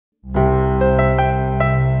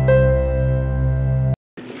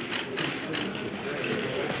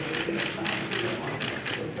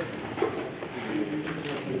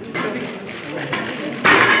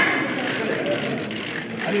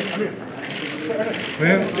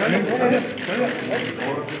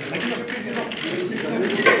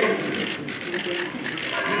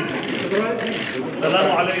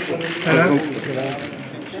السلام عليكم.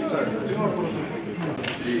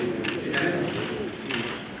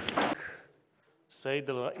 سيد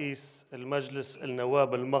الرئيس المجلس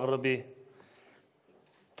النواب المغربي،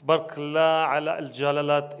 تبارك الله على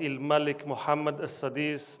الجلالة الملك محمد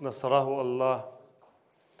السادس نصره الله.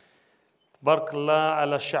 تبارك الله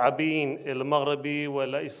على الشعبين المغربي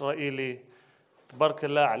والإسرائيلي. تبارك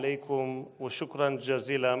الله عليكم وشكرا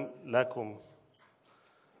جزيلا لكم.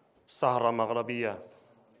 الصحراء مغربية.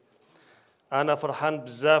 أنا فرحان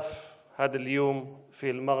بزاف هذا اليوم في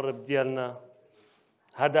المغرب ديالنا.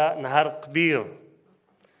 هذا نهار كبير.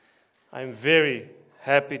 I'm very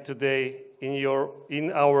happy today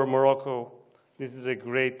in our Morocco. This is a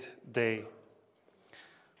great day.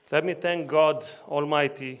 Let me thank God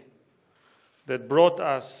Almighty that brought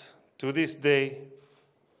us to this day,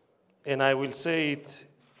 and I will say it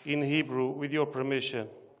in Hebrew with your permission.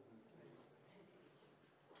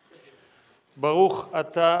 ברוך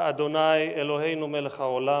אתה אדוני אלוהינו מלך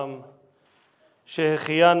העולם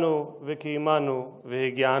שהחיינו וקיימנו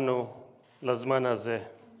והגיענו לזמן הזה.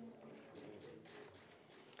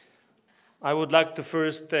 I would like to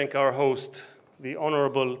first thank our host, the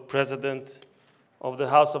Honorable President of the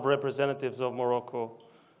House of Representatives of Morocco,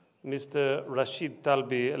 Mr. Rashid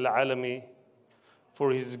Talbi Al-Alami,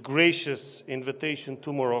 for his gracious invitation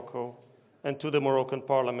to Morocco and to the Moroccan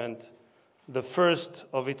Parliament, the first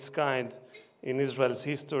of its kind in Israel's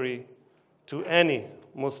history, to any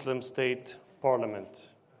Muslim state parliament.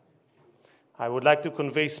 I would like to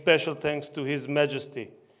convey special thanks to His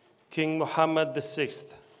Majesty, King Mohammed VI,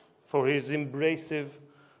 for his embracive,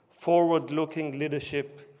 forward-looking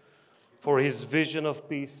leadership, for his vision of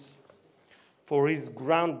peace, for his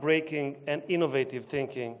groundbreaking and innovative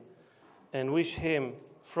thinking, and wish him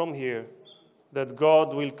from here that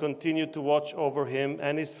God will continue to watch over him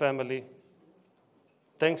and his family.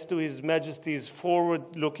 Thanks to His Majesty's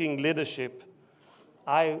forward-looking leadership,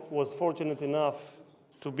 I was fortunate enough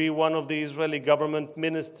to be one of the Israeli government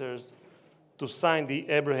ministers to sign the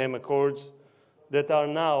Abraham Accords that are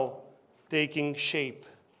now taking shape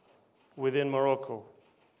within Morocco.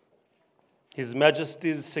 His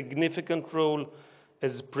Majesty's significant role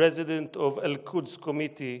as President of Al-Quds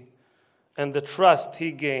Committee and the trust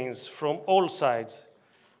he gains from all sides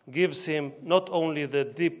gives him not only the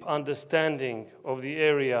deep understanding of the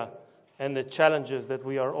area and the challenges that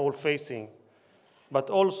we are all facing, but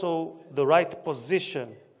also the right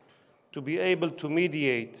position to be able to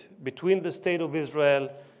mediate between the State of Israel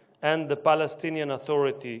and the Palestinian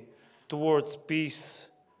Authority towards peace,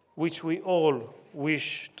 which we all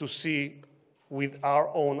wish to see with our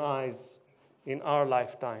own eyes in our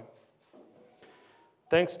lifetime.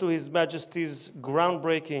 Thanks to His Majesty's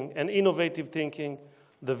groundbreaking and innovative thinking,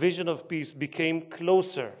 the vision of peace became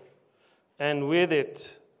closer, and with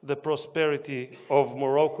it, the prosperity of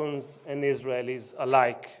Moroccans and Israelis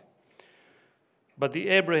alike. But the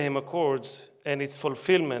Abraham Accords and its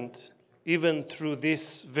fulfillment, even through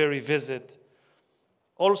this very visit,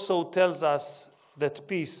 also tells us that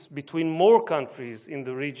peace between more countries in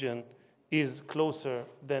the region is closer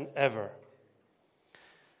than ever.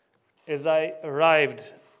 As I arrived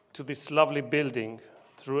to this lovely building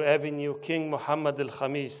through Avenue King Mohammed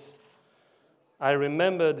Al-Khamis, I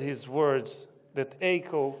remembered his words that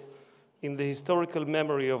echo in the historical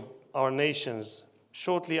memory of our nations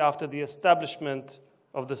shortly after the establishment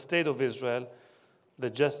of the State of Israel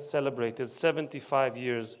that just celebrated 75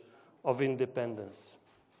 years of independence.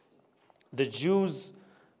 The Jews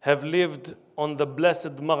have lived on the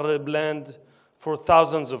blessed Maghreb land for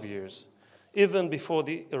thousands of years. Even before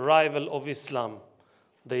the arrival of Islam,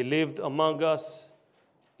 they lived among us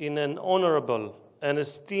in an honorable and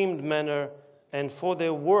esteemed manner, and for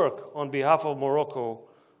their work on behalf of Morocco,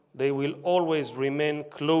 they will always remain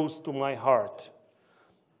close to my heart.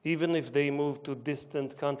 Even if they move to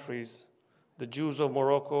distant countries, the Jews of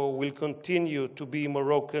Morocco will continue to be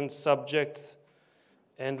Moroccan subjects,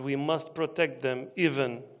 and we must protect them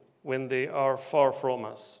even when they are far from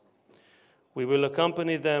us. We will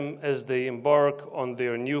accompany them as they embark on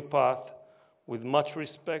their new path with much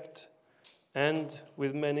respect and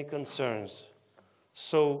with many concerns.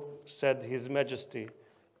 So said His Majesty,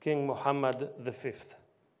 King Mohammed V.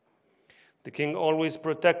 The king always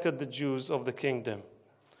protected the Jews of the kingdom,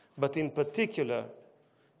 but in particular,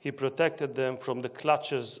 he protected them from the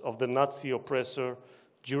clutches of the Nazi oppressor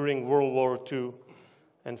during World War II,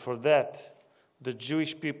 and for that, the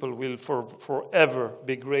Jewish people will forever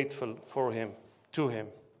be grateful to him.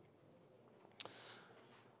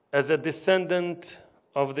 As a descendant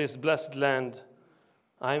of this blessed land,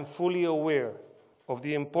 I am fully aware of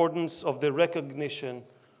the importance of the recognition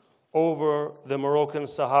over the Moroccan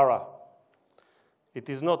Sahara. It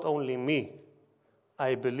is not only me.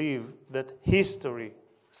 I believe that history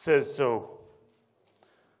says so.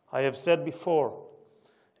 I have said before,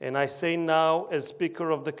 and I say now as Speaker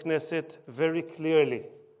of the Knesset very clearly,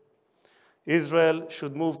 Israel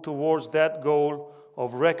should move towards that goal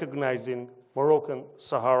of recognizing Moroccan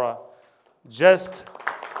Sahara, just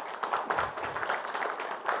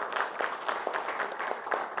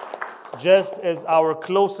as our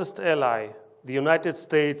closest ally, the United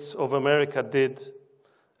States of America, did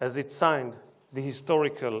as it signed the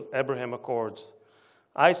historical Abraham Accords.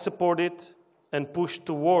 I support it and push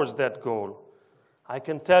towards that goal. I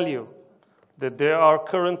can tell you that there are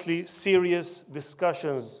currently serious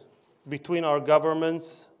discussions between our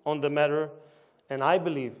governments on the matter, and I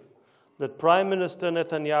believe that Prime Minister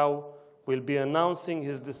Netanyahu will be announcing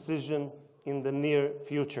his decision in the near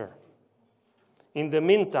future. In the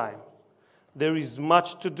meantime, there is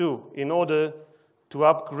much to do in order to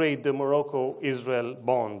upgrade the Morocco-Israel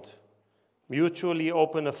bond, mutually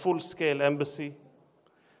open a full-scale embassy,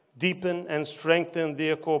 deepen and strengthen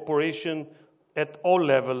their cooperation at all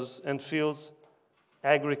levels and fields: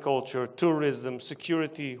 agriculture, tourism,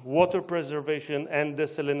 security, water preservation and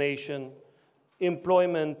desalination,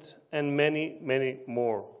 employment, and many, many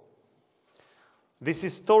more. This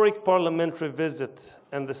historic parliamentary visit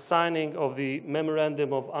and the signing of the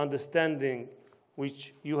Memorandum of Understanding,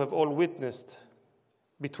 which you have all witnessed,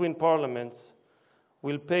 between parliaments,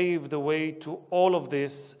 will pave the way to all of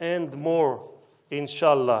this and more,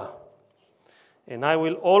 inshallah. And I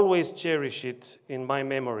will always cherish it in my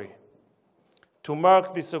memory. To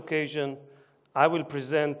mark this occasion, I will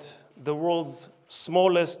present the world's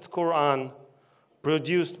smallest Quran,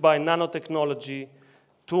 produced by nanotechnology,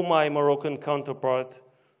 to my Moroccan counterpart,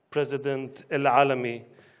 President El-Alami,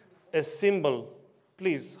 a symbol,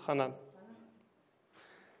 please, Hanan,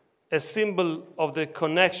 a symbol of the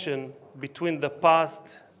connection between the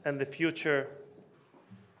past and the future.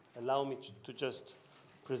 Allow me to just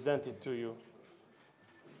present it to you.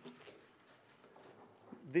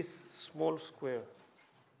 This small square,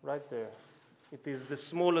 right there, it is the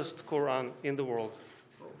smallest Quran in the world.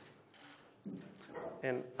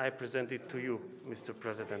 And I present it to you, Mr.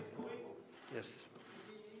 President. Yes.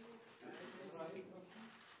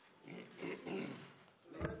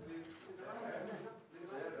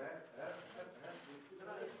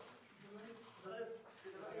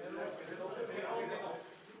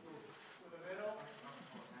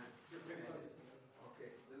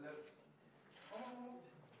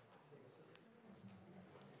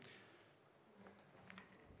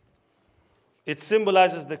 It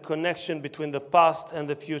symbolizes the connection between the past and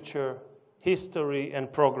the future, history and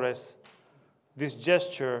progress. This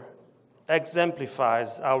gesture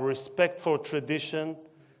exemplifies our respect for tradition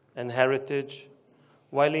and heritage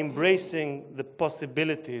while embracing the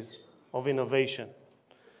possibilities of innovation.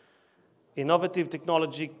 Innovative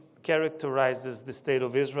technology characterizes the State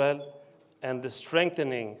of Israel, and the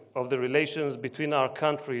strengthening of the relations between our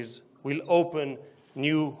countries will open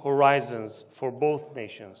new horizons for both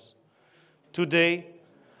nations. Today,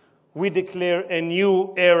 we declare a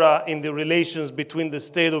new era in the relations between the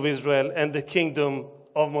State of Israel and the Kingdom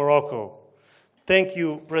of Morocco. Thank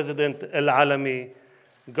you, President El-Alami.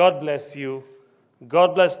 God bless you.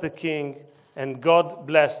 God bless the King, and God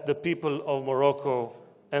bless the people of Morocco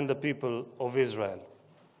and the people of Israel.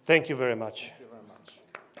 Thank you very much.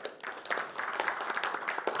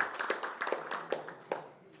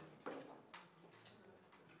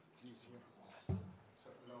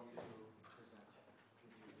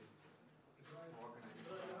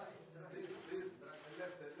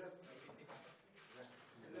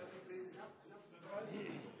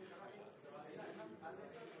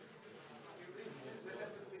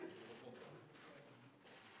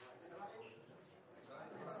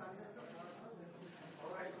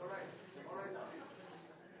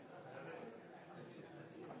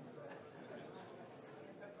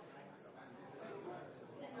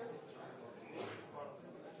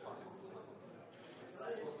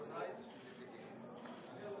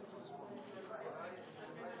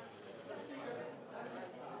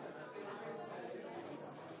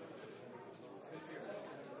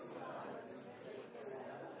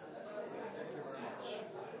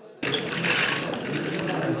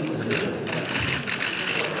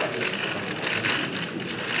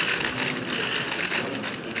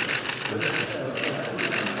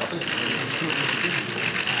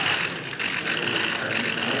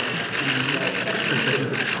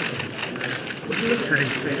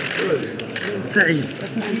 سعيد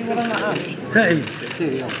سعيد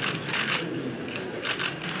سير يلا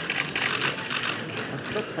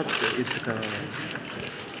تحط يدك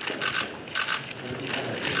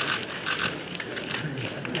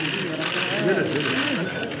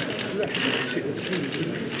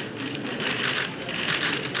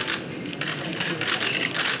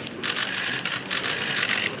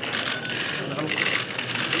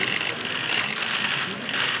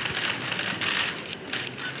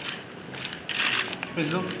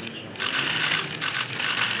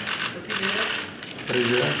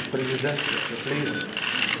Президент.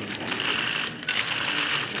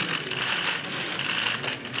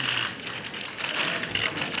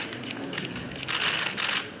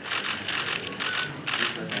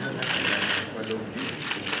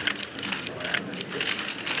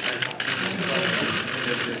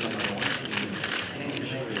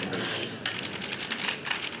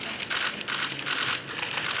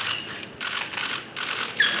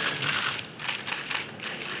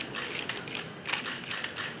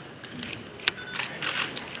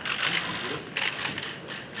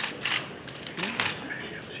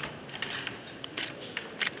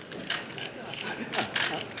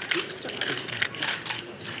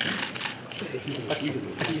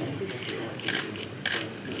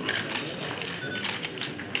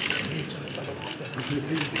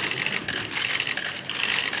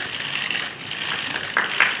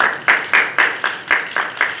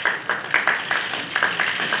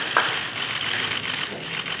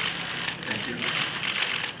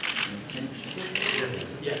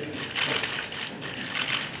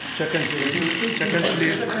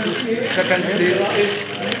 Second, please.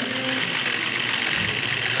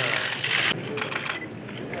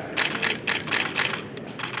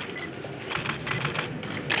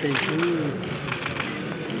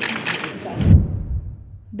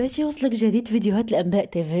 باش يوصلك جديد فيديوهات الأنباء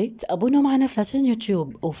تيفي تابونوا معنا في لاشين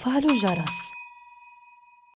يوتيوب وفعلوا الجرس.